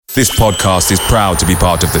This podcast is proud to be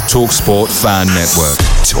part of the TalkSport Fan Network.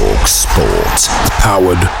 TalkSport.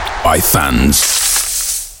 Powered by fans.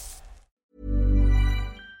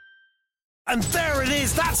 And there it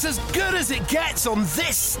is, that's as good as it gets on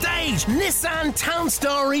this stage. Nissan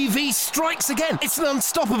Townstar EV strikes again. It's an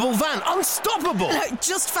unstoppable van, unstoppable.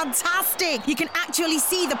 Just fantastic. You can actually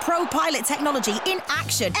see the ProPilot technology in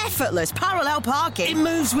action. Effortless parallel parking. It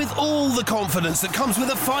moves with all the confidence that comes with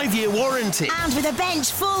a 5-year warranty. And with a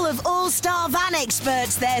bench full of all-star van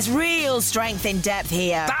experts, there's real strength in depth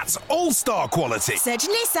here. That's all-star quality. Search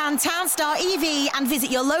Nissan Townstar EV and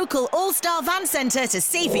visit your local all-star van centre to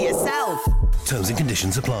see for yourself. Terms and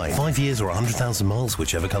conditions apply. 5 years or 100,000 miles,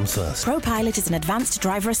 whichever comes first. ProPilot is an advanced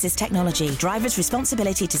driver assist technology. Driver's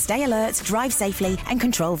responsibility to stay alert, drive safely and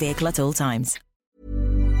control vehicle at all times.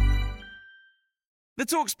 The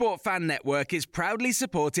TalkSport Fan Network is proudly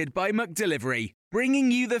supported by McDelivery, bringing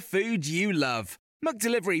you the food you love.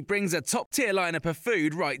 McDelivery brings a top-tier lineup of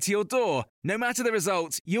food right to your door. No matter the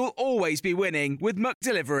result, you'll always be winning with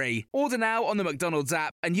McDelivery. Order now on the McDonald's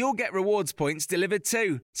app and you'll get rewards points delivered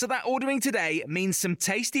too. So that ordering today means some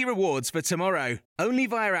tasty rewards for tomorrow. Only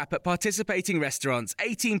via app at participating restaurants.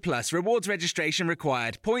 18 plus. Rewards registration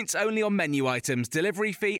required. Points only on menu items.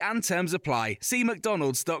 Delivery fee and terms apply. See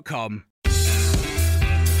mcdonalds.com.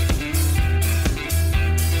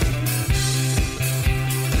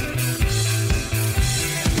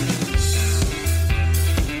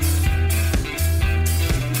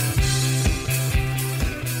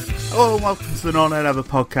 Hello and welcome to the No Nay Never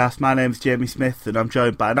podcast. My name's Jamie Smith and I'm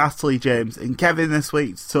joined by Natalie, James and Kevin this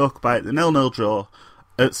week to talk about the 0-0 draw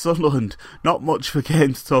at Sunderland. Not much of a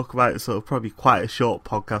game to talk about, so probably quite a short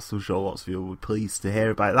podcast. I'm sure lots of you will be pleased to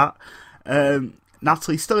hear about that.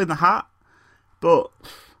 Natalie's still in the hat, but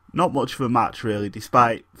not much of a match really,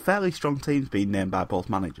 despite fairly strong teams being named by both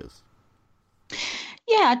managers.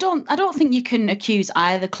 Yeah, I don't think you can accuse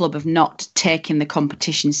either club of not taking the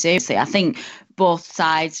competition seriously. I think both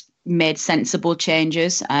sides made sensible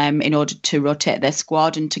changes in order to rotate their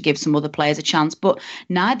squad and to give some other players a chance, but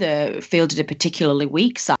neither fielded a particularly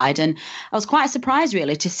weak side. And I was quite surprised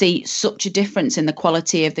really to see such a difference in the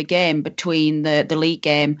quality of the game between the league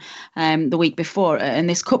game the week before and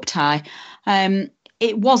this cup tie.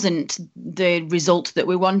 It wasn't the result that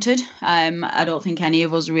we wanted. I don't think any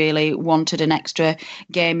of us really wanted an extra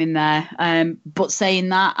game in there. But saying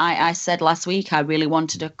that, I said last week I really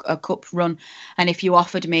wanted a cup run. And if you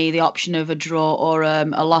offered me the option of a draw or a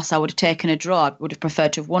loss, I would have taken a draw. I would have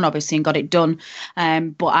preferred to have won, obviously, and got it done.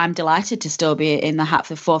 But I'm delighted to still be in the hat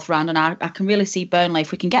for the fourth round. And I can really see Burnley,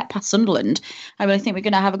 if we can get past Sunderland, I really think we're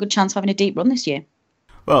going to have a good chance of having a deep run this year.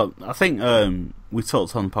 Well, I think we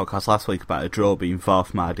talked on the podcast last week about a draw being far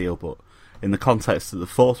from ideal, but in the context of the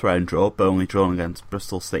fourth round draw, Burnley drawn against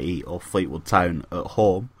Bristol City or Fleetwood Town at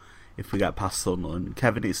home, if we get past Sunderland,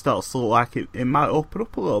 Kevin, it starts to look like it might open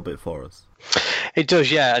up a little bit for us. It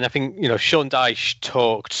does, yeah, and I think Sean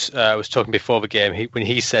Dyche was talking before the game when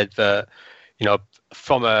he said that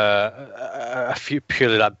from a few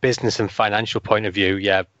purely like business and financial point of view,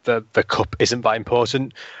 yeah, the cup isn't that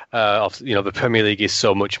important. The Premier League is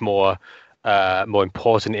so much more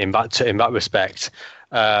important in that respect.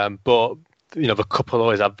 But the cup will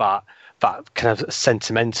always have that kind of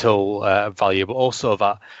sentimental value, but also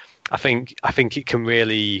that I think it can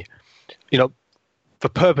really, the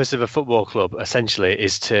purpose of a football club essentially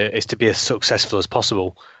is to be as successful as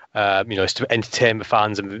possible. Is to entertain the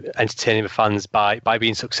fans and entertaining the fans by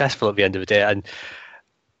being successful at the end of the day. And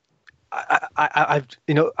I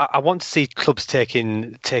want to see clubs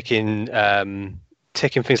taking things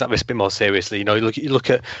like this a bit more seriously. You look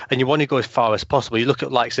at, and you want to go as far as possible. You look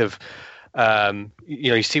at likes of,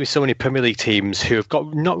 you see with so many Premier League teams who have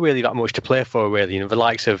got not really that much to play for, really. The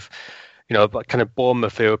likes of, kind of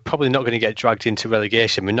Bournemouth, who are probably not going to get dragged into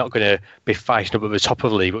relegation. We're not going to be fighting up at the top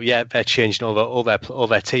of the league, but yeah, they're changing all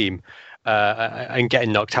their team and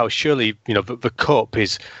getting knocked out. Surely, the cup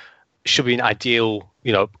should be an ideal,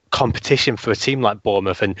 competition for a team like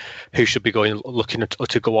Bournemouth, and who should be looking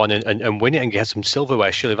to go on and win it and get some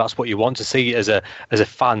silverware. Surely that's what you want to see as a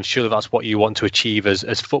fan. Surely that's what you want to achieve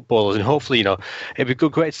as footballers. And hopefully, it'd be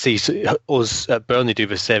great to see us at Burnley do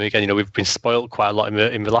the same again. We've been spoiled quite a lot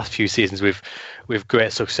in the last few seasons with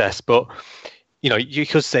great success, but you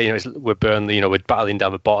could say we're Burnley. We're battling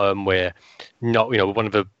down the bottom. We're not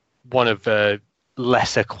one of the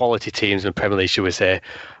lesser quality teams in the Premier League, should we say?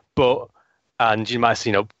 And you might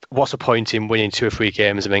say, what's the point in winning 2 or 3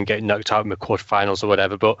 games and then getting knocked out in the quarterfinals or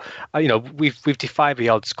whatever? But we've defied the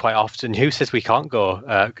odds quite often. Who says we can't go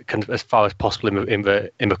kind of as far as possible in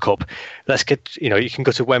the cup? Let's get you can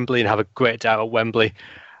go to Wembley and have a great day out at Wembley.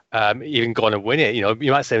 even go on and win it.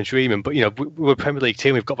 You might say I'm dreaming, but we're a Premier League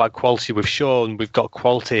team. We've got that quality. We've got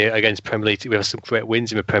quality against Premier League. We have some great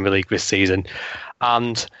wins in the Premier League this season,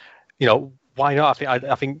 and why not?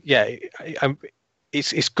 I think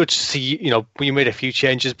it's good to see. We made a few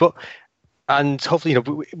changes, and hopefully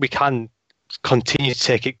we can continue to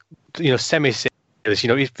take it semi-serious.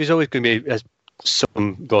 There's always going to be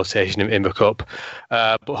some rotation in the cup,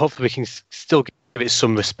 but hopefully we can still give it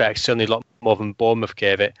some respect, certainly a lot more than Bournemouth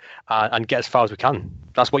gave it, and get as far as we can.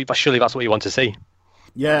 Surely that's what you want to see.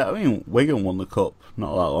 Yeah, I mean, Wigan won the cup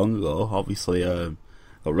not that long ago. Obviously,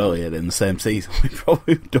 got relegated in the same season. We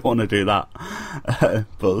probably don't want to do that.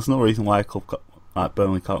 But there's no reason why a club like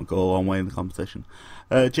Burnley can't go a long way in the competition.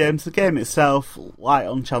 James, the game itself, light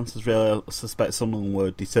on chances really. I suspect Sunderland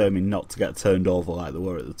were determined not to get turned over like they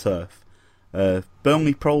were at the Turf.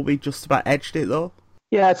 Burnley probably just about edged it though.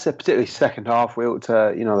 Yeah, I'd say particularly second half we looked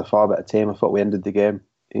the far better team. I thought we ended the game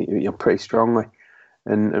pretty strongly,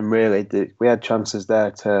 and really we had chances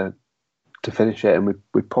there to finish it, and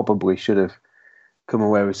we probably should have come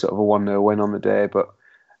away with sort of a 1-0 win on the day. But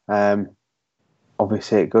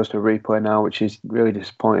obviously it goes to replay now, which is really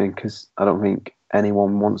disappointing because I don't think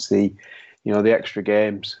anyone wants the extra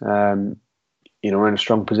games. We're in a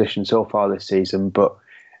strong position so far this season, but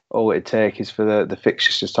all it'd take is for the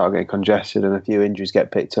fixtures to start getting congested and a few injuries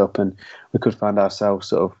get picked up, and we could find ourselves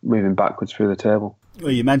sort of moving backwards through the table.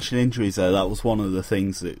 Well, you mentioned injuries there. That was one of the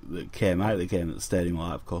things that came out of the game at the Stadium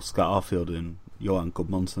Light. Of course, Scott Arfield and Johan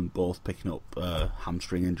Gudmundsson both picking up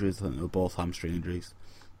hamstring injuries. I think they were both hamstring injuries.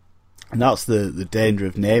 And that's the danger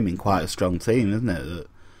of naming quite a strong team, isn't it?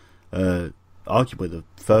 That arguably the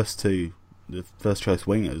first choice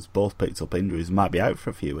wingers both picked up injuries and might be out for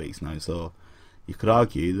a few weeks now, so you could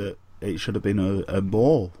argue that it should have been a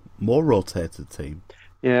more rotated team.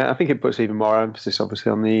 Yeah, I think it puts even more emphasis,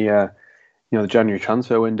 obviously, on the the January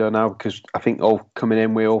transfer window now, because I think all coming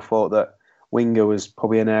in, we all thought that winger was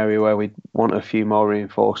probably an area where we'd want a few more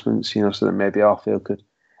reinforcements, so that maybe Arfield could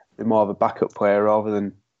be more of a backup player rather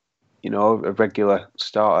than a regular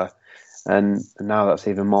starter. And now that's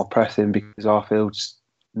even more pressing because Arfield's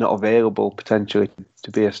not available potentially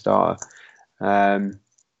to be a starter.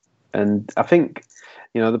 And I think,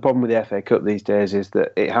 the problem with the FA Cup these days is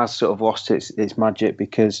that it has sort of lost its magic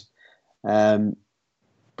because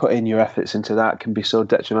putting your efforts into that can be so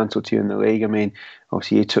detrimental to you in the league. I mean,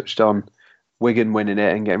 obviously you touched on Wigan winning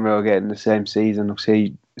it and getting relegated in the same season.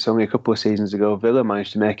 Obviously, it's only a couple of seasons ago, Villa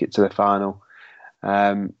managed to make it to the final.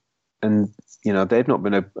 And, they've not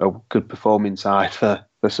been a good performing side for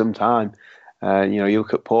some time. You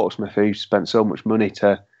look at Portsmouth, who spent so much money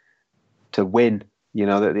to win,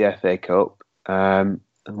 the FA Cup, and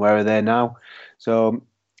where are they now? So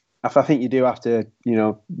I think you do have to,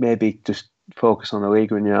 maybe just focus on the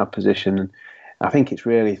league when you're in our position. And I think it's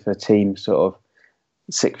really for teams sort of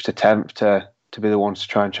 6th to 10th to be the ones to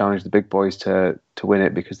try and challenge the big boys to win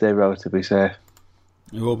it because they're relatively safe.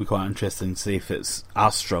 It will be quite interesting to see if it's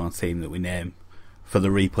as strong a team that we name for the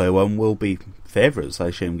replay one. We'll be favourites, I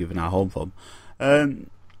assume, given our home form.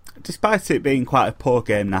 Despite it being quite a poor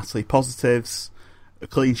game, Natalie, positives, a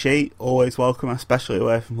clean sheet, always welcome, especially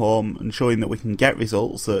away from home, and showing that we can get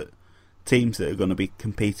results at teams that are going to be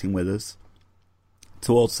competing with us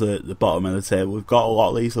towards the bottom of the table. We've got a lot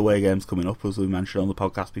of these away games coming up, as we mentioned on the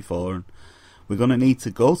podcast before, and we're going to need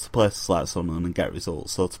to go to places like Sunderland and get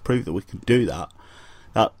results. So to prove that we can do that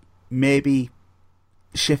maybe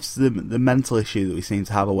shifts the mental issue that we seem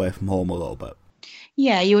to have away from home a little bit.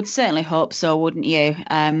 Yeah, you would certainly hope so, wouldn't you?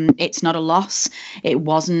 It's not a loss. It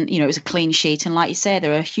wasn't, it was a clean sheet. And like you say,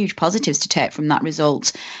 there are huge positives to take from that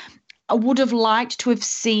result. I would have liked to have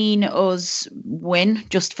seen us win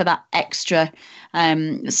just for that extra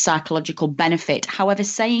psychological benefit. However,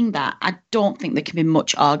 saying that, I don't think there can be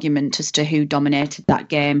much argument as to who dominated that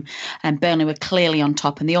game. And Burnley were clearly on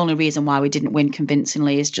top. And the only reason why we didn't win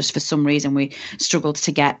convincingly is just for some reason we struggled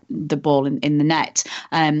to get the ball in the net.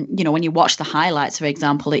 When you watch the highlights, for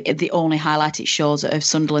example, the only highlight it shows of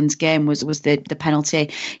Sunderland's game was the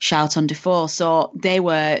penalty shout on Defoe. So they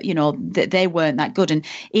were, they weren't that good. And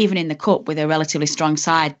even in the Cup with a relatively strong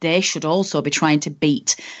side, they should also be trying to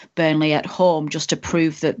beat Burnley at home just to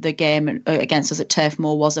prove that the game against us at Turf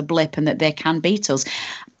Moor was a blip and that they can beat us.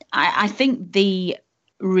 I think the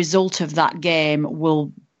result of that game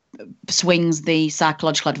will swings the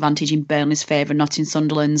psychological advantage in Burnley's favour, not in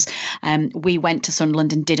Sunderland's. We went to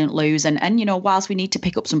Sunderland and didn't lose. And you know, whilst we need to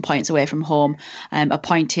pick up some points away from home, a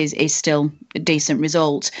point is still a decent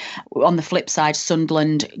result. On the flip side,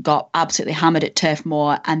 Sunderland got absolutely hammered at Turf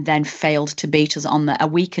Moor and then failed to beat us on a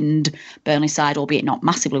weakened Burnley side, albeit not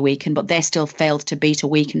massively weakened, but they still failed to beat a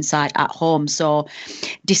weakened side at home. So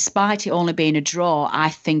despite it only being a draw, I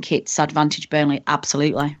think it's advantage Burnley,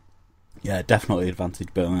 absolutely. Yeah, definitely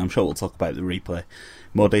advantage Burnley. I'm sure we'll talk about the replay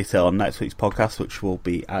more detail on next week's podcast, which will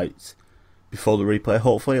be out before the replay,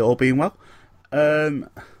 hopefully, all being well.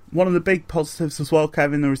 One of the big positives as well,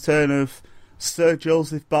 Kevin, the return of Sir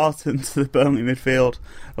Joseph Barton to the Burnley midfield.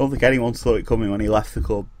 I don't think anyone saw it coming when he left the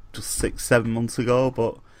club just 6-7 months ago,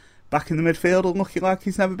 but back in the midfield and looking like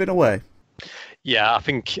he's never been away. Yeah, I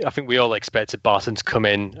think we all expected Barton to come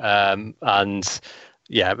in, and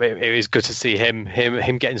yeah, it was good to see him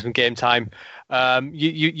getting some game time.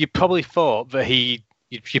 You probably thought that you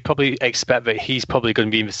probably expect that he's probably going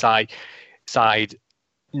to be in the side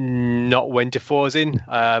not when Defoe's in.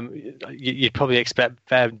 You'd probably expect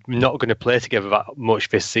they're not going to play together that much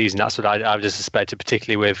this season. That's what I just suspected,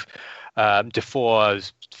 particularly with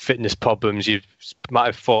Defoe's fitness problems. You might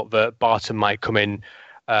have thought that Barton might come in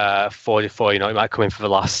for Defoe. You know, he might come in for the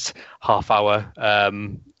last half hour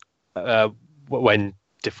when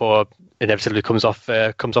Defoe inevitably comes off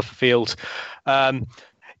the field.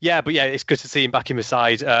 Yeah, but yeah, it's good to see him back in the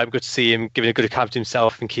side. Good to see him giving a good account of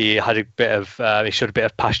himself. I think he had a bit of he showed a bit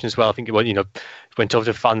of passion as well. I think he went over to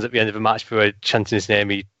the fans at the end of the match for chanting his name.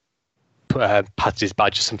 He patted his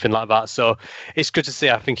badge or something like that. So it's good to see.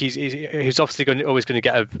 I think he's obviously always going to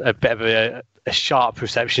get a bit of a sharp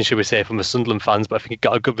reception, should we say, from the Sunderland fans. But I think he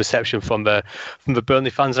got a good reception from the Burnley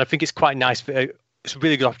fans. And I think it's quite nice. It's a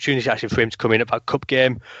really good opportunity actually for him to come in at that cup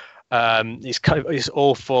game. It's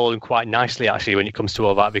all fallen quite nicely actually when it comes to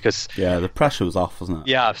all that, because the pressure was off, wasn't it?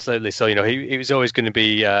 Yeah, absolutely. So he was always going to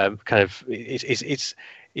be kind of. He's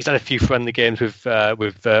had a few friendly games with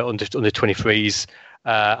under 23s.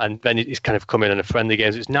 And then he's kind of come in on a friendly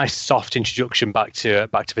games. It's a nice soft introduction back to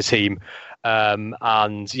the team,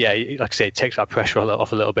 and yeah, like I say, it takes that pressure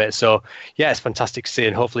off a little bit. So yeah, it's fantastic to see,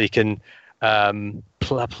 and hopefully he can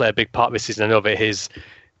play a big part this season. I know that he's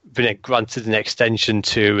been granted an extension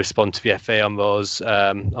to respond to the FA on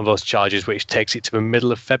those charges, which takes it to the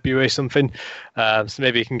middle of February or something. So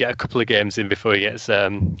maybe he can get a couple of games in before he gets a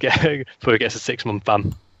 6-month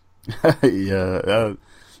ban. Yeah.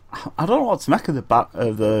 I don't know what to make of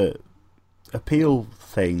the appeal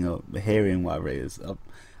thing, or the hearing, whatever it is.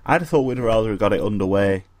 I'd have thought we'd rather have got it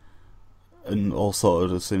underway and all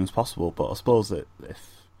sorted as soon as possible, but I suppose that if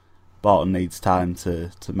Barton needs time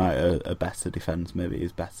to mount a better defence, maybe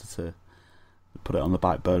it's better to put it on the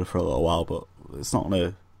back burner for a little while, but it's not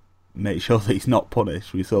going to make sure that he's not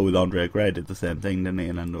punished. We saw with Andre Gray did the same thing, didn't he,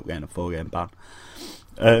 and ended up getting a 4-game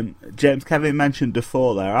ban. James, Kevin mentioned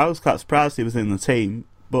Defoe there. I was quite surprised he was in the team,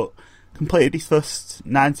 but completed his first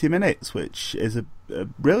 90 minutes, which is a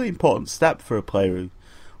really important step for a player who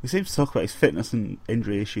we seem to talk about his fitness and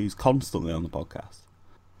injury issues constantly on the podcast.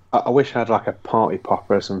 I wish I had like a party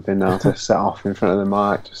popper or something now to set off in front of the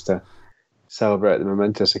mic just to celebrate the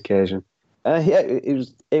momentous occasion.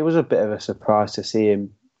 It was a bit of a surprise to see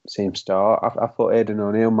him start. I thought Aidan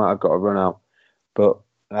O'Neill might have got a run out, but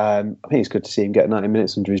I think it's good to see him get 90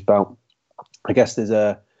 minutes under his belt. I guess there's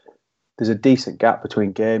a decent gap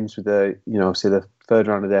between games with the third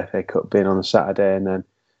round of the FA Cup being on a Saturday, and then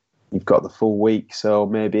you've got the full week. So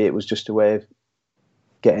maybe it was just a way of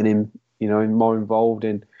getting him, more involved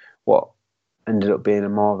in what ended up being a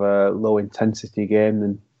more of a low intensity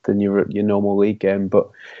game than your normal league game.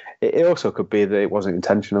 But it also could be that it wasn't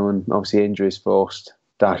intentional, and obviously injuries forced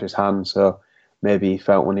Dyche's hand. So maybe he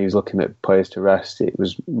felt when he was looking at players to rest, it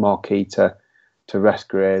was more key to rest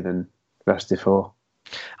Gray than rest Defoe.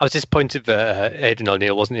 I was disappointed that Aidan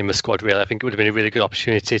O'Neill wasn't in the squad, really. I think it would have been a really good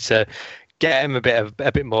opportunity to get him a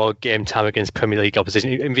bit more game time against Premier League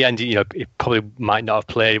opposition. In the end, he probably might not have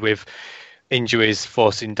played with injuries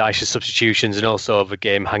forcing Dyche's substitutions and also the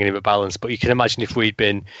game hanging in the balance. But you can imagine if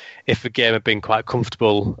the game had been quite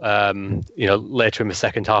comfortable, later in the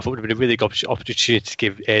second half, it would have been a really good opportunity to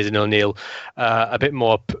give Aidan O'Neill a bit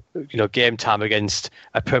more, game time against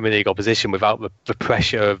a Premier League opposition without the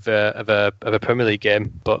pressure of a Premier League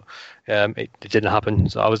game. But it didn't happen,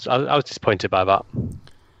 so I was disappointed by that.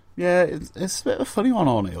 Yeah, it's a bit of a funny one,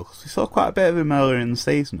 O'Neill, because we saw quite a bit of him earlier in the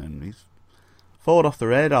season, and he's fallen off the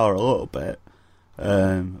radar a little bit.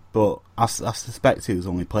 But I suspect he was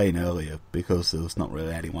only playing earlier because there was not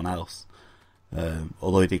really anyone else.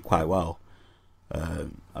 Although he did quite well.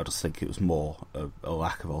 I just think it was more a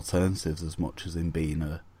lack of alternatives as much as him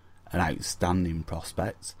being outstanding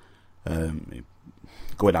prospect.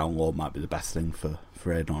 Going out on loan might be the best thing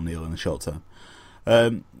for Aidan O'Neill in the short term.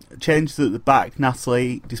 Changes at the back,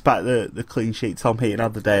 Natalie, despite the clean sheet, Tom Heaton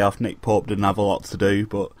had the day off, Nick Pope didn't have a lot to do,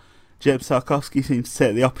 but James Tarkowski seemed to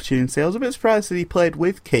take the opportunity. I was a bit surprised that he played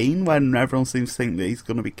with Keane when everyone seems to think that he's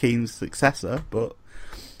going to be Keane's successor, but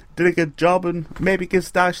did a good job and maybe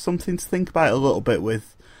gives Dash something to think about a little bit,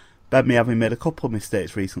 with Benmi having made a couple of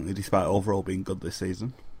mistakes recently despite overall being good this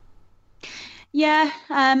season. Yeah,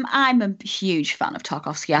 I'm a huge fan of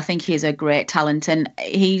Tarkowski. I think he's a great talent, and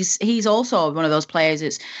he's also one of those players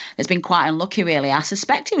that's been quite unlucky, really. I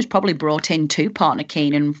suspect he was probably brought in to partner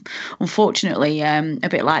Keane, and unfortunately, a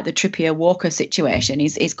bit like the Trippier-Walker situation,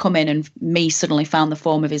 he's come in and suddenly found the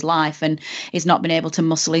form of his life, and he's not been able to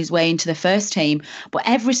muscle his way into the first team. But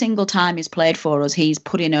every single time he's played for us, he's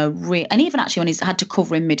put in and even actually when he's had to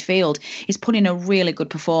cover in midfield, he's put in a really good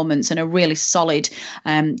performance and a really solid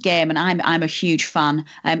game, and I'm a huge fan.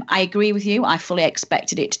 I agree with you. I fully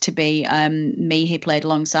expected it to be me he played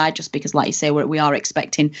alongside, just because, like you say, we are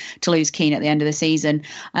expecting to lose Keane at the end of the season.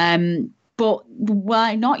 But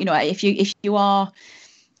why not? You know, if you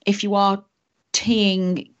are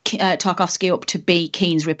teeing Tarkowski up to be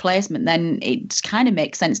Keane's replacement, then it kind of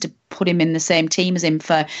makes sense to put him in the same team as him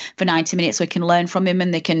for 90 minutes, so we can learn from him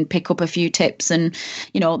and they can pick up a few tips and,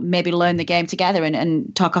 you know, maybe learn the game together, and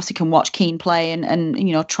Tarkowski can watch Keane play and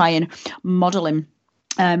you know, try and model him.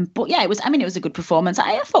 But yeah, it was a good performance.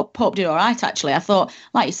 I thought Pope did all right, actually. I thought,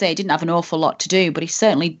 like you say, he didn't have an awful lot to do, but he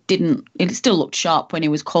certainly didn't. It still looked sharp when he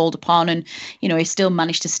was called upon, and you know, he still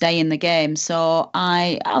managed to stay in the game. So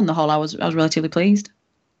on the whole, I was relatively pleased.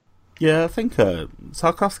 Yeah, I think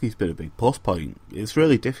Tarkowski's been a big plus point. It's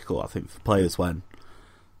really difficult, I think, for players when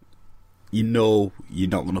you know you're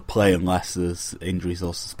not going to play unless there's injuries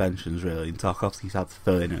or suspensions, really. And Tarkowski's had to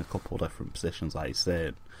fill in a couple of different positions, like you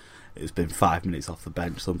said. It's been 5 minutes off the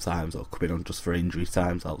bench sometimes, or coming on just for injury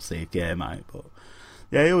times. I'll see a game out, but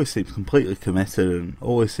yeah, he always seems completely committed and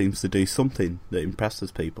always seems to do something that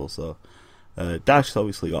impresses people. So Dash's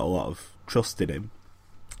obviously got a lot of trust in him.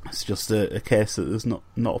 It's just a case that there's not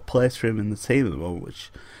a place for him in the team at the moment, which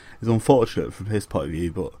is unfortunate from his point of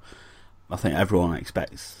view, but I think everyone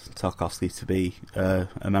expects Tarkowski to be a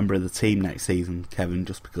member of the team next season, Kevin,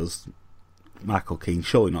 just because Michael Keane's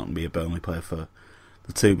surely not going to be a Burnley player for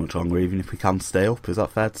too much longer, even if we can stay up. Is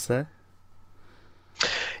that fair to say?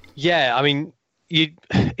 Yeah, I mean, you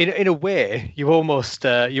in a way, you almost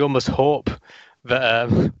hope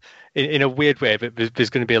that in a weird way, but there's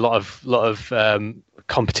going to be a lot of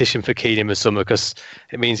competition for Keane in the summer, because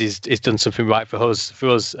it means he's done something right for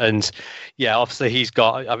us. And yeah, obviously he's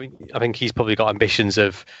got. I think he's probably got ambitions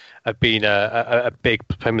of being a big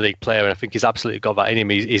Premier League player, and I think he's absolutely got that in him.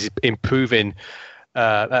 He's improving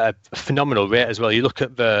at a phenomenal rate as well. You look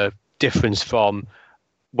at the difference from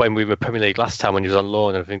when we were Premier League last time when he was on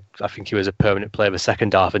loan. I think he was a permanent player the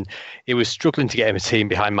second half, and he was struggling to get him a team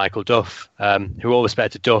behind Michael Duff, who all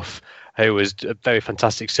respect to Duff, who was a very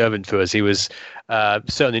fantastic servant for us. He was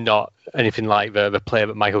certainly not anything like the player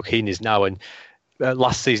that Michael Keane is now, and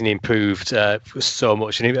last season he improved so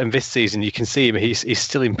much, and this season you can see him, he's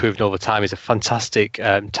still improving over time. He's a fantastic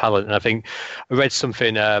talent, and I think I read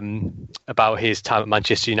something about his time at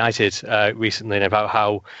Manchester United recently, and about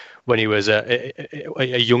how when he was a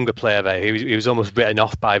younger player there, he was almost written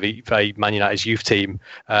off by Man United's youth team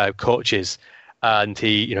coaches. And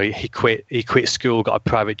he quit school, got a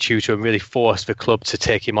private tutor, and really forced the club to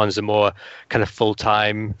take him on as a more kind of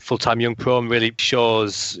full-time young pro, and really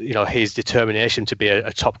shows his determination to be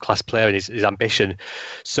a top class player and his ambition.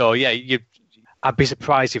 So yeah, I'd be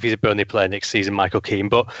surprised if he's a Burnley player next season, Michael Keane.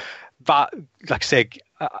 But that, like I say,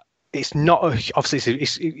 it's not obviously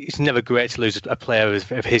it's never great to lose a player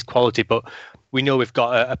of his quality, but we know we've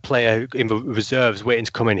got a player in the reserves waiting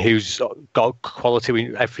to come in who's got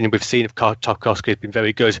quality. Everything we've seen of Tarkowski has been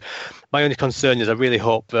very good. My only concern is I really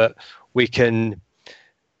hope that we can.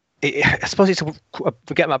 I suppose it's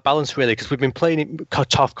forget my balance really, because we've been playing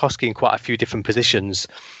Tarkowski in quite a few different positions.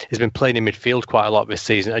 He's been playing in midfield quite a lot this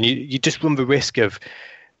season, and you just run the risk of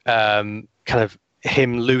kind of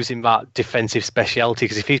him losing that defensive speciality,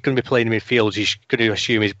 because if he's going to be playing in midfield, you're going to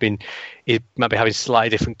assume he might be having slightly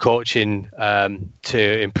different coaching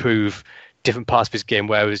to improve different parts of his game,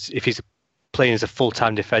 whereas if he's playing as a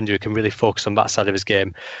full-time defender, he can really focus on that side of his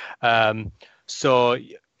game. So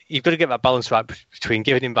you've got to get that balance right between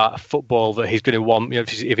giving him that football that he's going to want.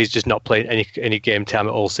 If he's just not playing any game time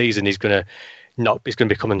all season, he's going to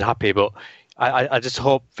become unhappy. But I just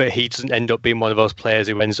hope that he doesn't end up being one of those players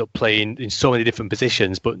who ends up playing in so many different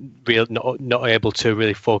positions, but not able to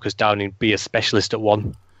really focus down and be a specialist at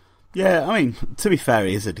one. Yeah, I mean, to be fair,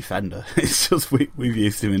 he is a defender. It's just we've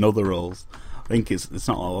used him in other roles. I think it's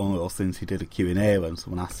not one of those things he did a Q&A when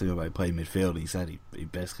someone asked him about playing midfield. He said he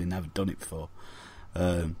basically never done it before.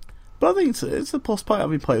 But I think it's a plus point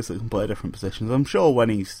having players that can play different positions. I'm sure when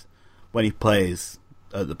he plays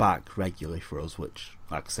at the back regularly for us, which,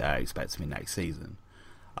 like I say, I expect to be next season,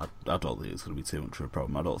 I don't think it's going to be too much of a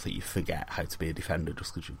problem. I don't think you forget how to be a defender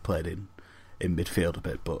just because you've played in midfield a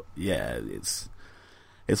bit. But yeah, it's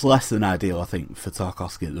less than ideal, I think, for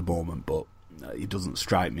Tarkowski at the moment, but he doesn't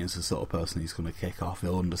strike me as the sort of person who's going to kick off.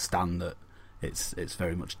 He'll understand that it's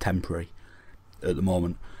very much temporary at the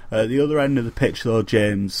moment. At the other end of the pitch, though,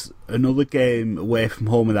 James, another game away from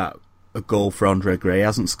home without a goal for Andre Gray. He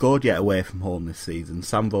hasn't scored yet away from home this season.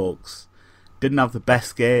 Sam Vokes didn't have the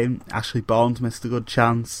best game. Ashley Barnes missed a good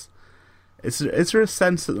chance. Is there a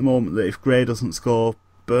sense at the moment that if Gray doesn't score,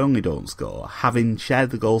 Burnley don't score, having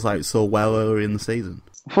shared the goals out so well earlier in the season?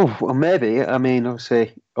 Well, maybe. I mean,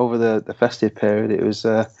 obviously, over the festive period, it was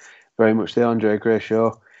very much the Andre Gray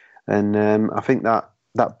show. And I think that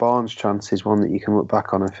Barnes chance is one that you can look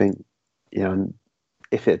back on. I think,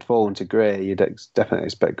 if it had fallen to Gray, you'd definitely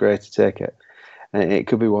expect Gray to take it. And it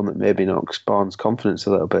could be one that maybe knocks Barnes' confidence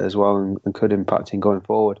a little bit as well and could impact him going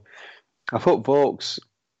forward. I thought Vokes,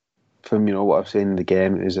 from what I've seen in the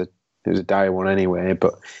game, it was a dire one anyway,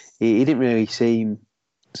 but he didn't really seem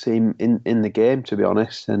in the game, to be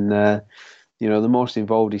honest. And the most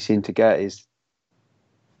involved he seemed to get is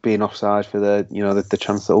being offside for the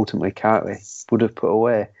chance that ultimately Cartley would have put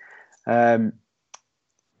away.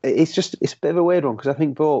 It's a bit of a weird one because I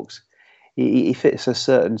think Vokes he fits a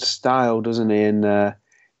certain style, doesn't he? And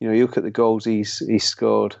you look at the goals he's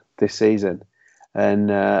scored this season, and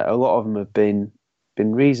a lot of them have been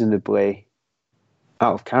reasonably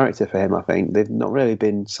out of character for him. I think they've not really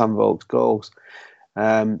been Sam Vokes goals.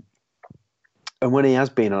 And when he has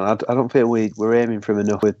been on, I don't feel we're aiming for him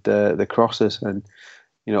enough with the crosses. And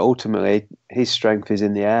ultimately his strength is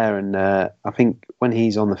in the air. And I think when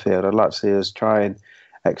he's on the field, I'd like to see us try and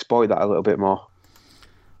exploit that a little bit more.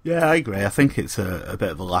 Yeah, I agree. I think it's a bit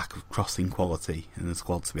of a lack of crossing quality in the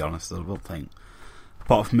squad, to be honest. I don't think,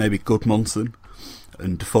 apart from maybe Goodmanson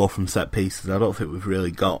and Defoe from set pieces, I don't think we've really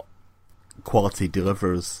got quality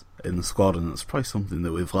deliverers in the squad, and it's probably something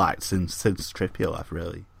that we've lacked since Trippier left,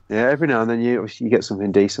 really. Yeah, every now and then you get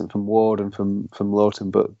something decent from Ward and from Lowton,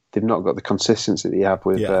 but they've not got the consistency that you have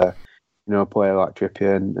with a player like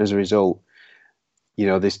Trippier, and as a result,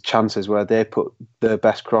 there's chances where they put their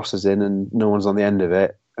best crosses in and no one's on the end of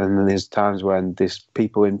it, and then there's times when there's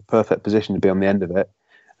people in perfect position to be on the end of it,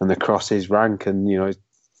 and the cross is rank and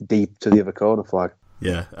deep to the other corner flag.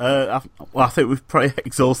 Yeah, I think we've probably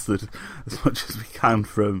exhausted as much as we can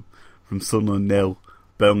from Sunderland 0,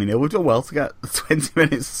 Burnley 0. We've done well to get 20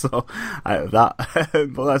 minutes or so out of that.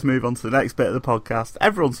 But let's move on to the next bit of the podcast,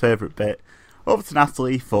 everyone's favourite bit. Over to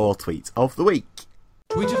Natalie for Tweet of the Week.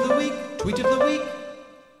 Tweet of the Week, Tweet of the Week,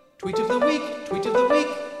 Tweet of the Week, Tweet of the Week,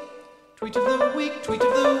 Tweet of the Week, Tweet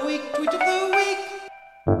of the Week, Tweet of the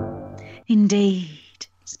Week. Indeed.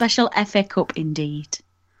 Special FA Cup indeed.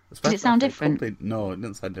 Did it sound different? No, it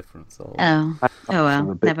didn't sound different at all. Oh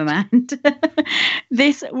well, never mind.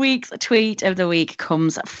 This week's tweet of the week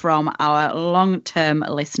comes from our long-term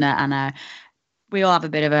listener, and we all have a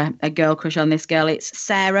bit of a girl crush on this girl. It's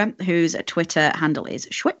Sarah, whose Twitter handle is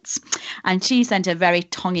Schwitz, and she sent a very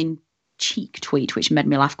tongue-in-cheek tweet, which made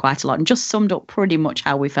me laugh quite a lot and just summed up pretty much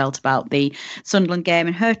how we felt about the Sunderland game.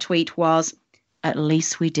 And her tweet was, "At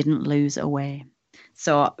least we didn't lose away."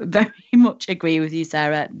 So very much agree with you,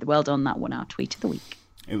 Sarah. Well done. That won our tweet of the week.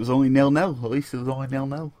 It was only 0-0. At least it was only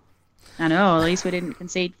 0-0. I know. At least we didn't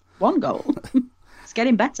concede one goal. It's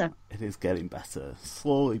getting better. It is getting better.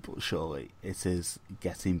 Slowly but surely, it is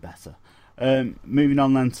getting better. Moving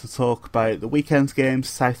on then to talk about the weekend's games.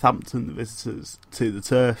 Southampton, the visitors to the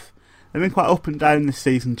Turf. They've been quite up and down this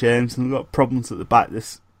season, James, and they've got problems at the back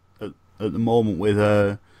at the moment with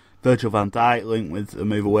Virgil van Dijk linked with a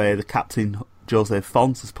move away. The captain, Jose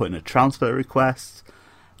Fonte, has put in a transfer request.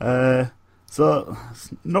 So it's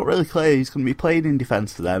not really clear who's going to be playing in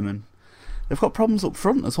defence for them. And they've got problems up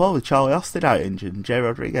front as well with Charlie Austin out injured and Jay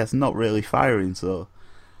Rodriguez not really firing. So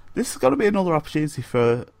this has got to be another opportunity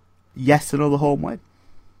for yet another home win.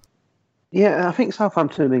 Yeah, I think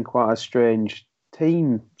Southampton have been quite a strange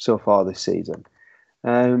team so far this season.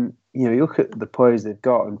 You look at the players they've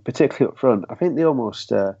got, and particularly up front, I think they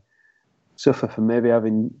almost suffer from maybe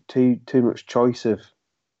having too much choice of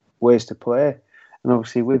ways to play. And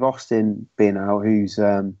obviously with Austin being out, who's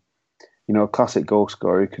a classic goal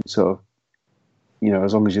scorer who can sort of,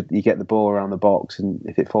 as long as you get the ball around the box and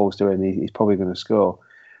if it falls to him, he's probably going to score.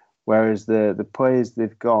 Whereas the players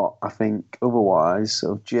they've got, I think, otherwise,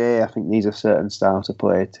 sort of Jay, I think needs a certain style to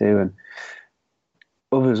play too, and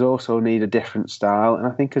others also need a different style. And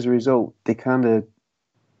I think as a result, they kind of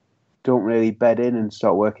don't really bed in and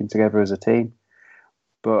start working together as a team.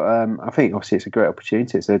 But I think obviously it's a great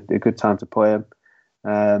opportunity. It's a good time to play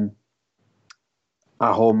them.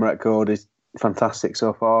 Our home record is fantastic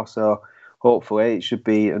so far, so hopefully it should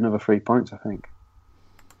be another 3 points, I think.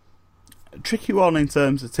 A tricky one in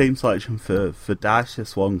terms of team selection for Dash,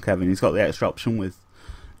 this one, Kevin. He's got the extra option with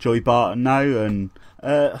Joey Barton now, and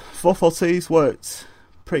 4-4-2's worked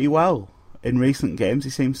pretty well in recent games. He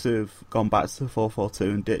seems to have gone back to the 4-4-2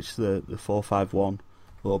 and ditched the 4-5-1.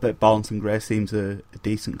 A little bit. Barnes and Gray seems a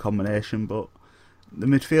decent combination, but the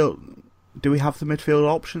midfield... Do we have the midfield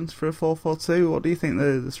options for a 4-4-2? What do you think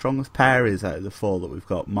the strongest pair is out of the four that we've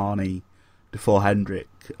got? Marnie, Defoe, Hendrick,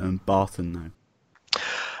 and Barton now.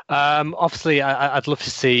 Obviously, I'd love to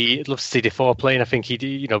see Defoe playing. I think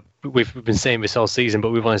we've been saying this all season,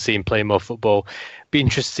 but we want to see him play more football. Be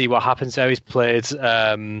interested to see what happens there. He's played.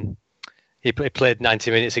 He played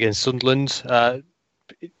 90 minutes against Sunderland.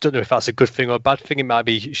 Don't know if that's a good thing or a bad thing. It might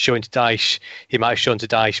be showing to Dyche. He might have shown to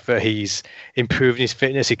Dyche that he's improving his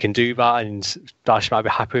fitness. He can do that, and Dyche might be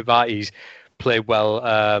happy with that. He's played well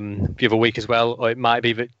the other week as well. Or it might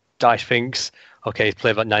be that Dyche thinks, okay, he's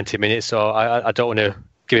played about 90 minutes, so I don't want to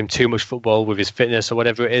give him too much football with his fitness or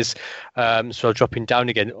whatever it is. So I'll drop him down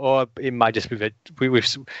again. Or it might just be that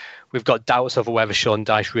we've got doubts over whether Sean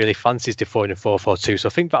Dyche really fancies Defoe in a 4-4-2. So I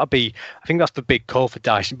think that's the big call for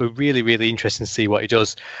Dyche. But really, really interesting to see what he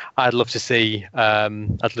does. I'd love to see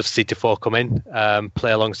Defoe come in,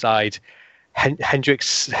 play alongside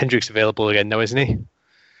Hendricks. Hendricks available again now, isn't he?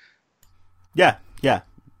 Yeah.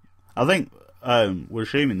 I think we're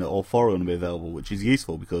assuming that all four are going to be available, which is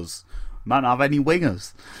useful because we might not have any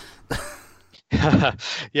wingers.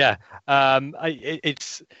 Yeah,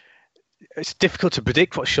 it's difficult to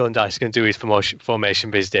predict what Sean Dyche is going to do with his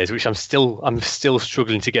formation these days, which I'm still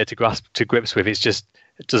struggling to get to grips with. It just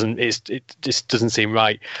doesn't seem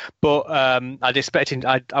right. But I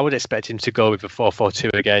would expect him to go with a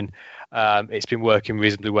 4-4-2 again. It's been working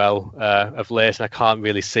reasonably well of late, and I can't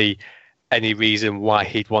really see any reason why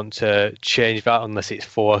he'd want to change that unless it's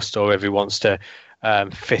forced or if he wants to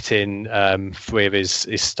fit in three of his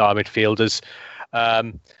star midfielders.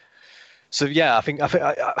 So yeah, I think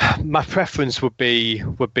my preference would be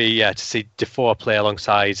to see Defoe play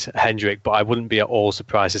alongside Hendrick, but I wouldn't be at all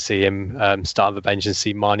surprised to see him start on the bench and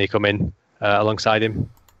see Marnie come in alongside him.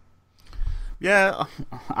 Yeah,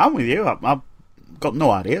 I'm with you. I've got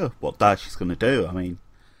no idea what Dyche is going to do. I mean,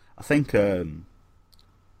 I think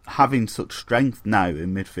having such strength now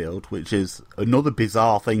in midfield, which is another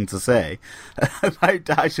bizarre thing to say about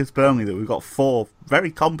Dyche's Burnley, that we've got four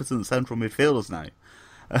very competent central midfielders now.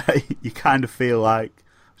 You kind of feel like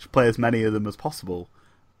we should play as many of them as possible,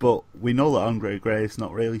 but we know that Andre Gray is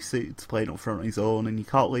not really suited to playing up front on his own, and you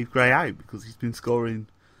can't leave Gray out because he's been scoring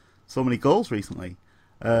so many goals recently.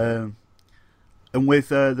 And with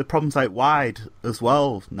the problems out wide as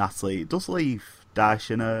well, Natalie, it does leave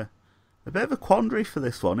Dyche in a bit of a quandary for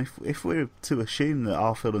this one if we're to assume that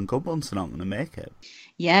Arfield and Gudmundsson aren't going to make it.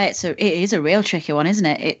 Yeah, it is a real tricky one, isn't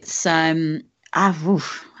it? It's I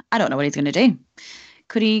don't know what he's going to do.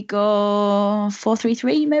 Could he go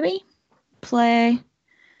 4-3-3 maybe? Play?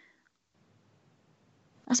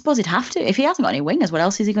 I suppose he'd have to. If he hasn't got any wingers, what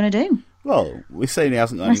else is he going to do? Well, we're saying he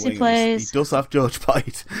hasn't got any wingers. He does have George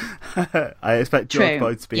Boyd. I expect George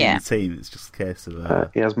Boyd to be in the team. It's just a case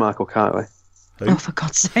of... he has Michael Kightly. Who? Oh, for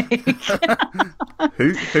God's sake.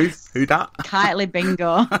 Who that? Kightly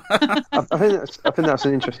bingo. I think that's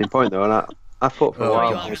an interesting point, though, and I thought for a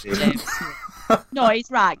while... No, he's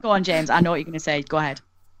right. Go on, James. I know what you're going to say. Go ahead.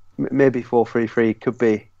 Maybe 4-3-3 could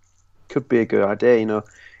be a good idea. You know,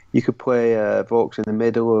 you could play Vokes in the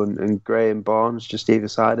middle and Gray and Barnes just either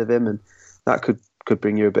side of him, and that could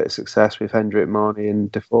bring you a bit of success with Hendrick, Marnie, and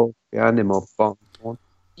Defoe behind him, or Barnes.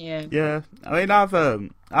 Yeah. I mean, I've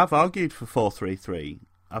argued for 4-3-3.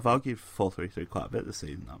 I've argued for 4-3-3 quite a bit this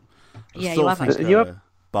season. I still think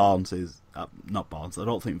Barnes is not Barnes. I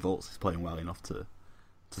don't think Vokes is playing well enough to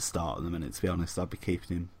start at the minute, to be honest. I'd be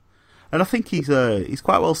keeping him, and I think he's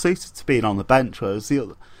quite well suited to being on the bench, whereas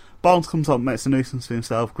Barnes comes on, makes a nuisance for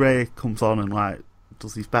himself. Gray comes on and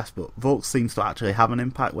does his best, but Vokes seems to actually have an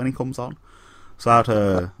impact when he comes on, so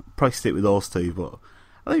I'd probably stick with those two. But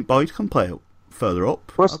I think Boyd can play further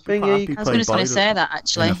up. What's the thing? I was just going to say that,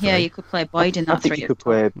 actually. Yeah, you could play Boyd in that. I think you could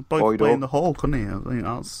play Boyd play in the hole, couldn't he? I think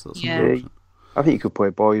that's I think you could play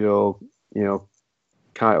Boyd or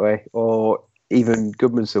Kightly or even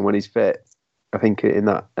Gudmundsson when he's fit. I think in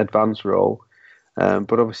that advanced role,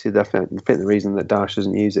 But obviously, I think the reason that Dash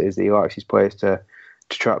doesn't use it is that he likes his players to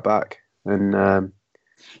track back. And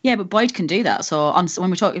yeah, but Boyd can do that. So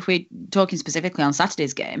if we're talking specifically on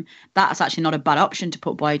Saturday's game, that's actually not a bad option to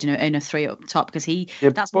put Boyd in a 3 up top, because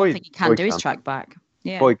that's one thing he can do is track back.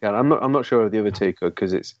 Yeah, Boyd can. I'm not sure if the other two could,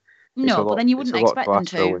 because it's but then you wouldn't expect them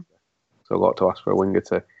to. It's a lot to ask for a winger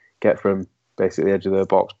to get from basically the edge of their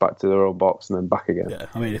box back to their own box and then back again. Yeah,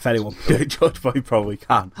 I mean, if anyone can do it, George Boyd probably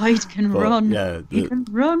can. Boyd can run. Yeah, he can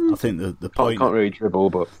run. I think the point can't really dribble,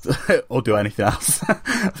 but or do anything else.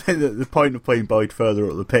 I think that the point of playing Boyd further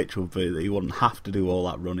up the pitch would be that he wouldn't have to do all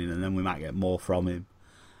that running, and then we might get more from him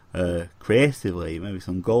creatively. Maybe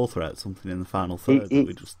some goal threat, something in the final third that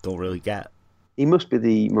we just don't really get. He must be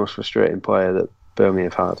the most frustrating player that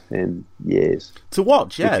Birmingham have had in years to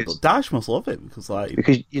watch. Yeah, but Dash must love it because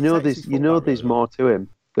there's more to him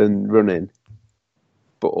than running,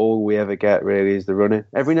 but all we ever get really is the running.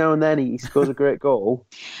 Every now and then he scores a great goal.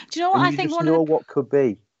 Do you know what I think? What could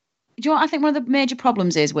be. Do you know what I think one of the major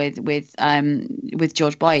problems is with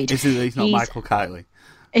George Boyd? Is it that he's not Michael Kiley?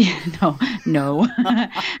 No.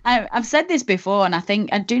 I've said this before, and I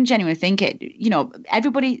do genuinely think it.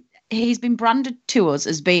 Everybody. He's been branded to us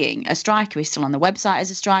as being a striker. He's still on the website as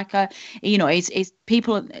a striker.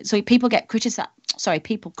 People get criticised.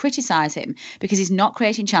 People criticise him because he's not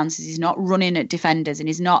creating chances. He's not running at defenders, and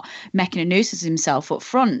he's not making a nuisance of himself up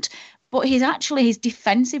front. But his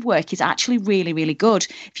defensive work is actually really, really good.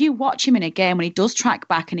 If you watch him in a game when he does track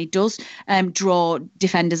back and he does draw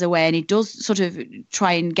defenders away and he does sort of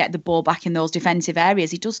try and get the ball back in those defensive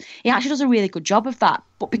areas, he actually does a really good job of that.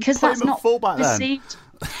 But because that's not perceived.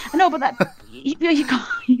 I know, but that you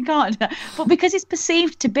can't. But because it's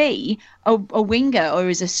perceived to be a winger or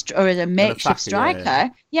as a makeshift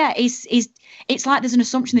striker, it's like there's an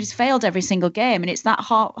assumption that he's failed every single game, and it's that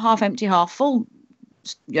half empty, half full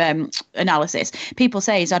analysis. People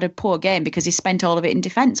say he's had a poor game because he spent all of it in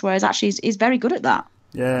defence, whereas actually he's very good at that.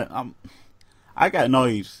 Yeah, I get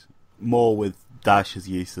annoyed more with Dash's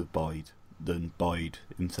use of Boyd than Boyd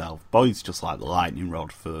himself. Boyd's just like the lightning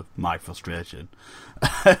rod for my frustration.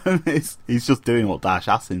 He's just doing what Dash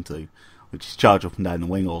asked him to, which is charge up and down the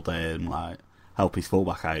wing all day and like help his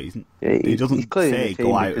fullback out. He doesn't say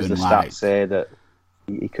go out and the stats say that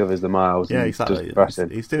he covers the miles. Yeah, exactly.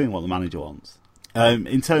 He's doing what the manager wants.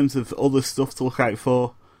 In terms of other stuff to look out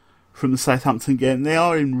for from the Southampton game, they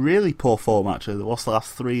are in really poor form actually. They lost the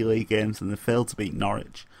last 3 league games and they failed to beat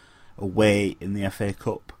Norwich away in the FA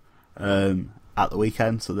Cup at the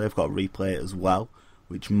weekend, so they've got to replay it as well,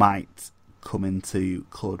 which might come into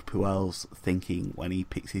Claude Puel's thinking when he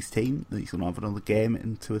picks his team, that he's going to have another game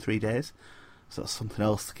in 2 or 3 days, so that's something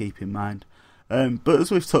else to keep in mind. But as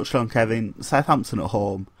we've touched on, Kevin, Southampton at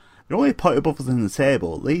home, they're only a point above us in the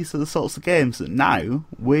table. These are the sorts of games that now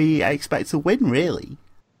we expect to win, really.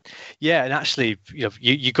 Yeah, and actually, you're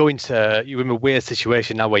in a weird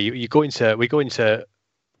situation now where we go into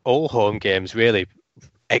all home games really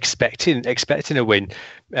expecting a win,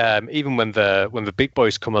 even when the big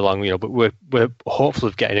boys come along, but we're hopeful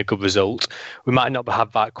of getting a good result. We might not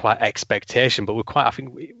have that quite expectation, but we're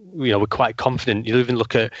quite confident. You even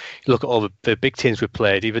look at all the big teams we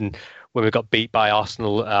played, even when we got beat by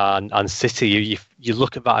Arsenal and City, you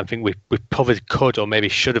look at that and think we probably could or maybe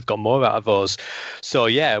should have got more out of those. So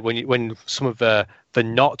yeah, when some of the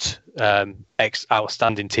not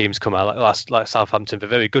outstanding teams come out, like Southampton, the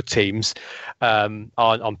very good teams,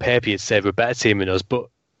 on paper you'd say they're a better team than us, but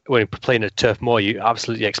when you're playing at Turf Moor, you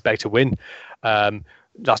absolutely expect to win.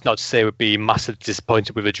 That's not to say we'd be massively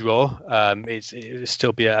disappointed with a draw. It'd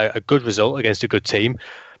still be a good result against a good team.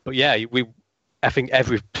 But yeah, I think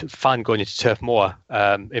every fan going into Turf Moor,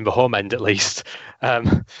 in the home end at least,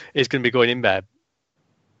 is going to be going in there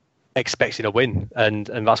expecting a win, and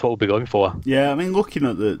that's what we'll be going for. Yeah, I mean, looking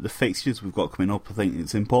at the fixtures we've got coming up, I think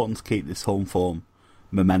it's important to keep this home form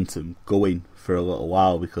momentum going for a little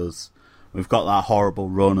while, because we've got that horrible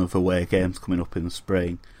run of away games coming up in the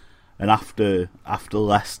spring, and after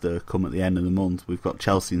Leicester come at the end of the month, we've got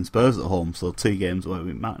Chelsea and Spurs at home, so 2 games where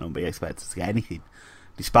we might not be expected to get anything,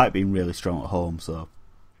 despite being really strong at home. So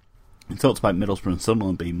we talked about Middlesbrough and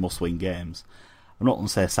Sunderland being must-win games. I'm not going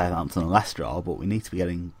to say Southampton and Leicester are, but we need to be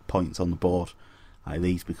getting points on the board like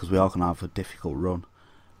these, because we are going to have a difficult run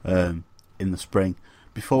in the spring.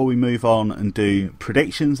 Before we move on and do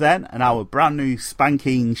predictions then, and our brand new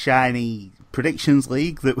spanking shiny predictions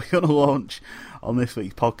league that we're going to launch on this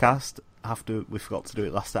week's podcast after we forgot to do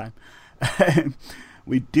it last time.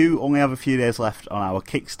 We do only have a few days left on our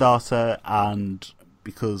Kickstarter, and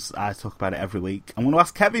because I talk about it every week, I'm going to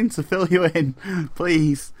ask Kevin to fill you in,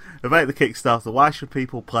 please, about the Kickstarter. Why should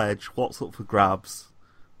people pledge? What's up for grabs?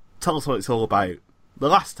 tell us what it's all about. The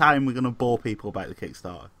last time we're going to bore people about the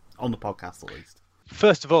Kickstarter, on the podcast at least.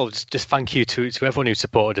 First of all, just thank you to everyone who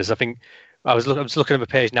supported us. I think I was looking at the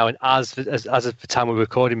page now, and as of the time we're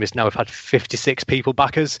recording this now, we've had 56 people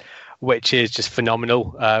back us, which is just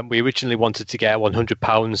phenomenal. We originally wanted to get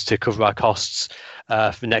 £100 to cover our costs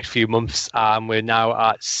for the next few months, and we're now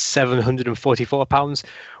at £744,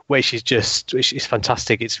 which is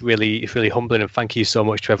fantastic. It's really humbling, and thank you so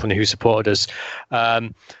much to everyone who supported us.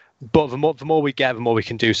 But the more we get, the more we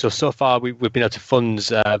can do. So far, we've been able to fund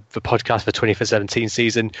the podcast for 2017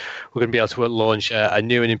 season. We're going to be able to launch a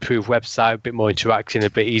new and improved website, a bit more interactive, a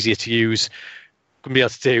bit easier to use. We're going to be able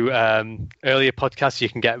to do earlier podcasts so you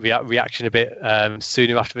can get reaction a bit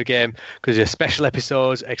sooner after the game, because there's special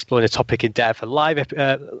episodes exploring a topic in depth, a live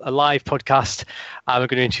podcast, and we're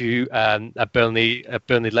going to interview a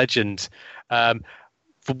Burnley legend.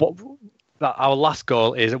 Our last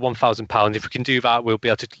goal is at £1,000. If we can do that, we'll be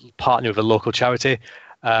able to partner with a local charity.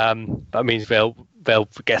 That means they'll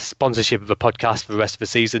get sponsorship of the podcast for the rest of the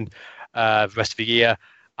season, the rest of the year,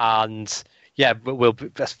 and yeah,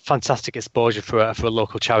 that's fantastic exposure for a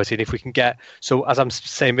local charity. And if we can get, so as I'm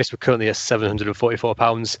saying this, we're currently at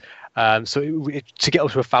 £744. So to get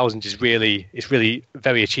up to 1,000 is really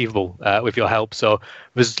very achievable with your help. So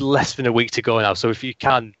there's less than a week to go now. So if you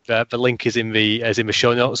can, the link is in the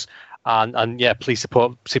show notes. And yeah, please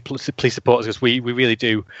support us, because we really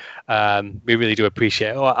do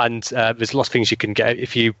appreciate it. And there's lots of things you can get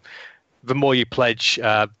the more you pledge.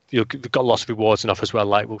 You've got lots of rewards and offers as well,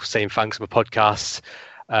 like we're saying thanks for the podcast.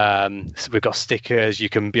 So we've got stickers. You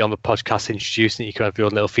can be on the podcast introducing it. You can have your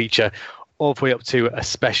own little feature, all the way up to a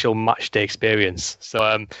special match day experience.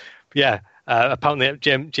 So apparently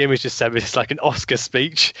Jamie's just said it's like an Oscar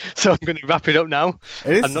speech, so I'm going to wrap it up now.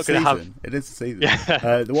 It is the season.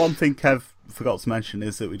 Yeah. The one thing Kev forgot to mention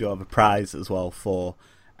is that we do have a prize as well for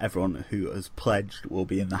everyone who has pledged. Will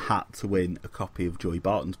be in the hat to win a copy of Joey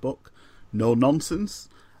Barton's book, No Nonsense.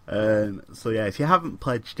 So yeah, if you haven't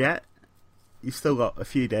pledged yet, you've still got a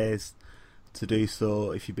few days to do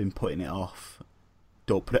so. If you've been putting it off,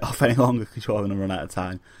 don't put it off any longer, because you're going to run out of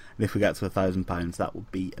time. And if we get to £1,000, that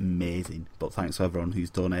would be amazing. But thanks to everyone who's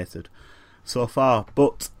donated so far.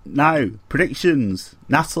 But now, predictions.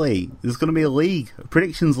 Natalie, there's going to be a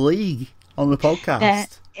predictions league on the podcast. There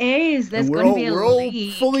is. There's going to be a league. We're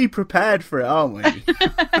all fully prepared for it, aren't we?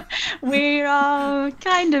 We are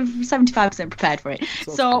kind of 75% prepared for it.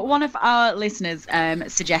 So one of our listeners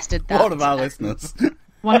suggested that... One of our listeners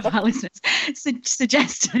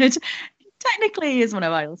suggested... Technically, he is one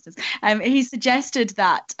of our listeners. He suggested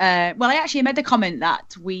that, he made the comment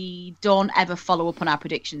that we don't ever follow up on our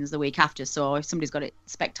predictions the week after. So if somebody's got it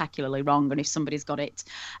spectacularly wrong, and if somebody's got it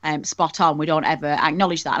spot on, we don't ever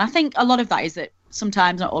acknowledge that. And I think a lot of that is that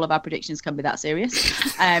sometimes not all of our predictions can be that serious.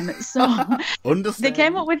 So they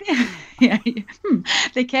came up with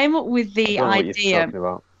they came up with the idea. What you're talking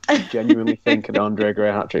about. I genuinely think an Andre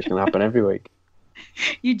Gray hat-trick's going to happen every week.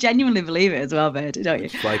 You genuinely believe it as well, Bird, don't you?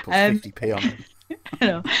 Like 50p on it. I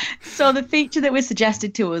know. So the feature that was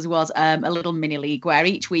suggested to us was a little mini league where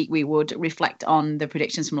each week we would reflect on the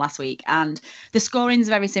predictions from last week, and the scoring is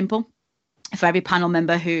very simple. For every panel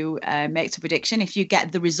member who makes a prediction, if you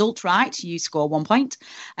get the result right, you score 1 point.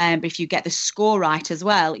 But if you get the score right as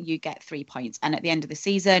well, you get 3 points. And at the end of the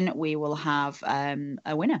season, we will have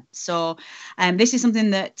a winner. So this is something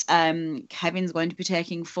that Kevin's going to be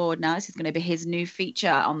taking forward now. This is going to be his new feature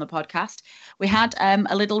on the podcast. We had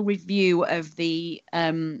a little review of the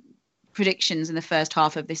predictions in the first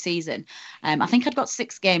half of the season. I think I'd got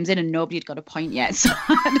 6 games in and nobody had got a point yet, so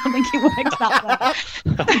I don't think it works that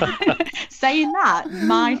way. Saying that,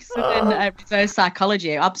 my sudden reverse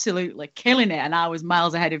psychology, absolutely killing it, and I was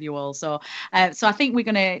miles ahead of you all. So I think we're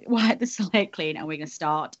going to wipe the slate clean, and we're going to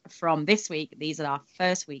start from this week. These are our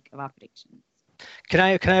first week of our predictions. Can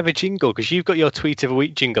I have a jingle? Because you've got your tweet of the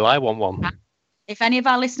week jingle. I want one. If any of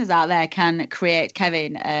our listeners out there can create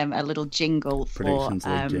Kevin a little jingle for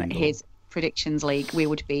his Predictions League, we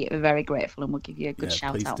would be very grateful, and we'll give you a good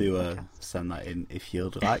shout out. Please do send that in if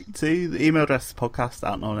you'd like to. The email address is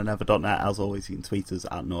podcast@knownandnever.net. As always, you can tweet us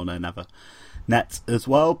at knownandnever.net as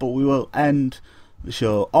well. But we will end the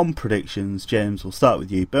show on predictions. James, we'll start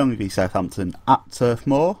with you. Burnley v Southampton at Turf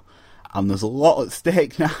Moor. And there's a lot at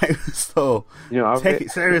stake now, so take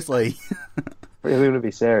it seriously. Really going to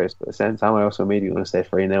be serious, but at the same time, I also immediately want to say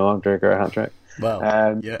 3-0 Andre Gray hat-trick. Well,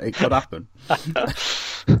 it could happen.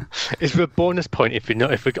 Is there a bonus point if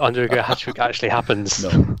Andre Gray hat-trick actually happens?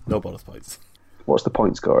 No bonus points. What's the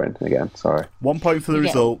point scoring again? Sorry. 1 point for the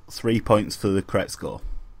result, 3 points for the correct score.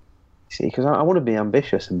 See, because I want to be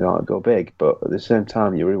ambitious and be like, go big, but at the same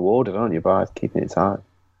time, you're rewarded, aren't you, by keeping it tight?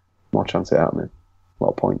 more chance of it happening. A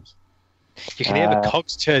lot of points. You can hear the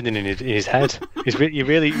cogs turning in his head. You're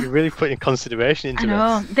really putting consideration into it.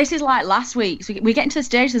 I know. This is like last week's. We get into the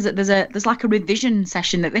stage there's like a revision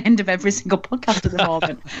session at the end of every single podcast at the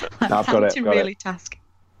moment. I've got it. Really task.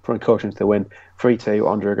 Front caution to the win. 3-2,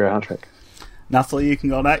 Andre Aguero hat-trick. Natalie, you can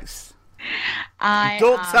go next.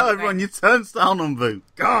 Don't tell everyone your turnstile number.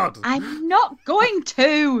 God, I'm not going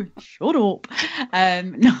to. Shut up.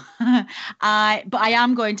 No, but I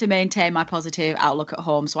am going to maintain my positive outlook at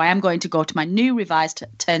home. So I am going to go to my new revised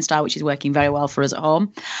turnstile, which is working very well for us at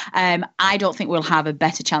home. I don't think we'll have a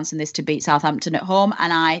better chance than this to beat Southampton at home,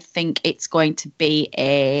 and I think it's going to be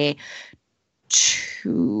a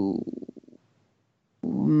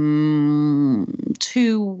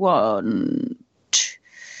 2-1.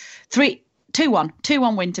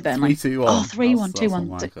 2-1 win to Burnley. 3-2-1. Oh, 3-1,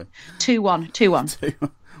 2-1. 2-1.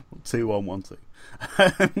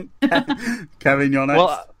 2-1. Kevin, you're next.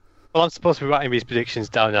 Well, I'm supposed to be writing these predictions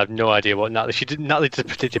down, and I have no idea what Natalie. Natalie just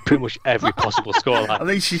predicted pretty much every possible score. I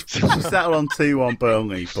think she settled on 2-1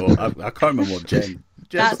 Burnley, but I can't remember what Jen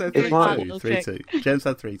said. 3-2. Jen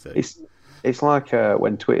said 3-2. It's like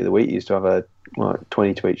when Tweet of the Week used to have a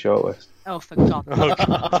 20 tweet shortlist. Oh, for God.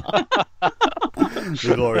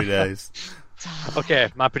 The glory days. Okay,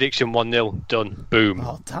 my prediction 1-0, done. Boom.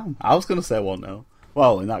 Oh, damn. I was going to say 1-0.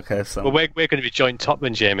 Well, in that case... Well, we're going to be joint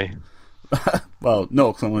topmen, Jamie. Well,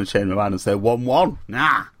 no, because I'm going to change my mind and say 1-1.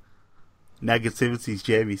 Nah. Negativity's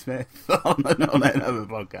Jamie Smith on the No Name Never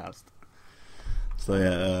podcast. So,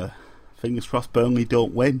 yeah, fingers crossed Burnley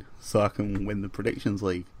don't win, so I can win the predictions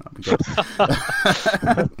league. That'd be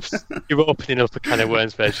good. You're opening up a can of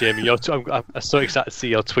worms there, Jamie. I'm so excited to see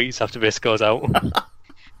your tweets after this goes out.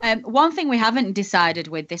 One thing we haven't decided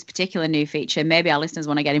with this particular new feature, maybe our listeners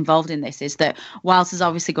want to get involved in this, is that whilst there's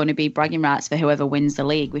obviously going to be bragging rights for whoever wins the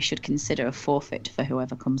league, we should consider a forfeit for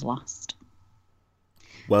whoever comes last.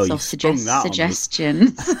 Well, so you sprung that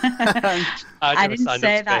suggestions. I didn't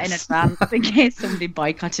say that in this. advance in case somebody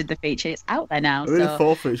boycotted the feature. It's out there now. Really, so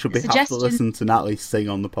forfeit should be have to listen to Natalie sing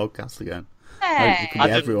on the podcast again. Hey. It could be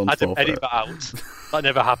everyone's forfeit. Edit that out. That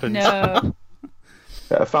never happened. No.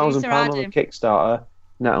 £1,000 on the Kickstarter.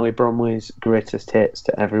 Natalie Bromley's greatest hits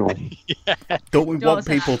to everyone. Yeah. Don't we want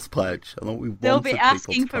people to pledge? They'll be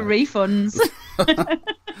asking for refunds.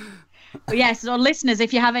 But yes, so listeners,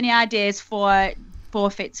 if you have any ideas for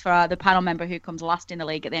forfeits for the panel member who comes last in the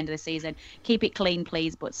league at the end of the season, keep it clean,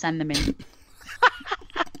 please, but send them in.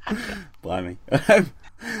 Blimey. I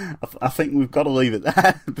think we've got to leave it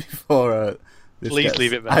there before this Please gets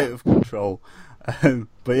leave it there. out of control.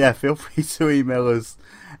 But yeah, feel free to email us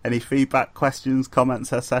any feedback, questions,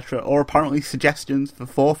 comments, etc., or apparently suggestions for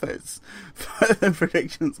forfeits for the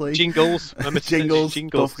Predictions League. Jingles. Jingles.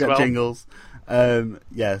 Don't forget well. jingles.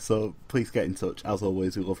 Yeah, so please get in touch. As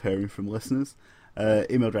always, we love hearing from listeners.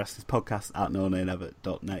 Email address is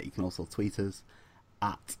podcast@nonamenever.net. You can also tweet us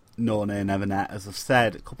at nonamenevernet. As I've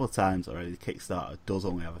said a couple of times already, the Kickstarter does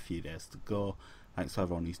only have a few days to go. Thanks to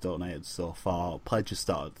everyone who's donated so far. Pledges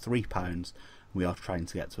start at £3. We are trying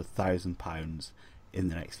to get to £1,000 in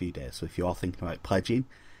the next few days. So if you are thinking about pledging,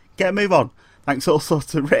 get a move on. Thanks also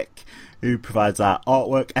to Rick, who provides our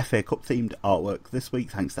artwork, FA Cup themed artwork this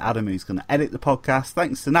week. Thanks to Adam, who's going to edit the podcast.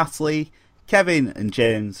 Thanks to Natalie, Kevin and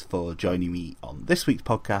James for joining me on this week's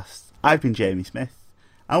podcast. I've been Jamie Smith,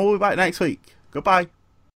 and we'll be back next week. Goodbye.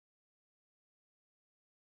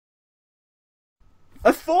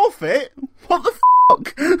 A forfeit? What the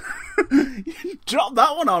fuck? You dropped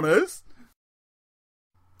that one on us.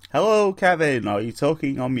 Hello, Kevin. Are you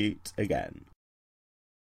talking on mute again?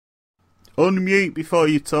 Unmute before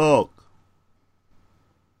you talk.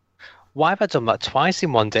 Why have I done that twice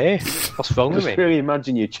in one day? What's wrong with me? Just really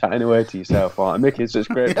imagine you chatting away to yourself, like making such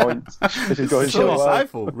great points. This is going so well.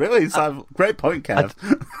 insightful. Really insightful. Great point, Kev.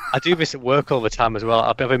 I do this at work all the time as well.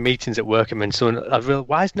 I'll be having meetings at work, and then someone, I realize,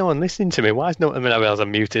 why is no one listening to me? Why is no one? I mean, I realise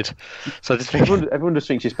I'm muted. So I just think everyone just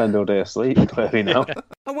thinks you spend all day asleep. Clearly now.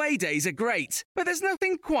 Away days are great, but there's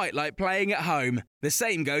nothing quite like playing at home. The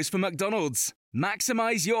same goes for McDonald's.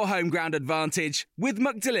 Maximise your home ground advantage with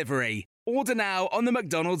McDelivery. Order now on the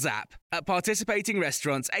McDonald's app. At participating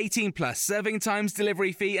restaurants, 18 plus serving times,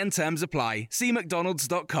 delivery fee and terms apply. See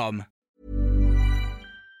mcdonalds.com.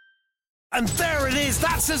 And there it is,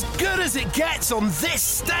 that's as good as it gets on this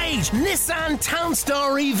stage. Nissan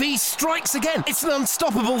Townstar EV strikes again. It's an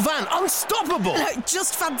unstoppable van, unstoppable.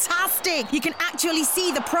 Just fantastic. You can actually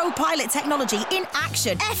see the ProPilot technology in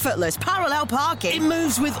action. Effortless parallel parking. It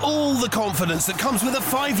moves with all the confidence that comes with a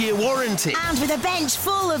 5-year warranty. And with a bench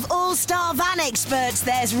full of all-star van experts,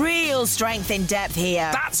 there's real strength in depth here.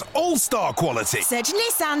 That's all-star quality. Search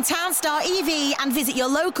Nissan Townstar EV and visit your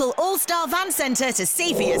local all-star van centre to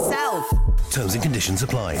see for yourself. Terms and conditions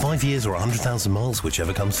apply. 5 years or 100,000 miles,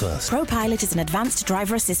 whichever comes first. ProPilot is an advanced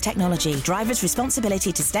driver assist technology. Driver's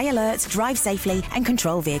responsibility to stay alert, drive safely, and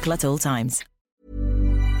control vehicle at all times.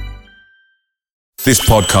 This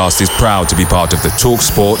podcast is proud to be part of the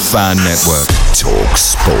TalkSport Fan Network.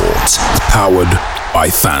 TalkSport. Powered by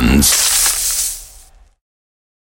fans.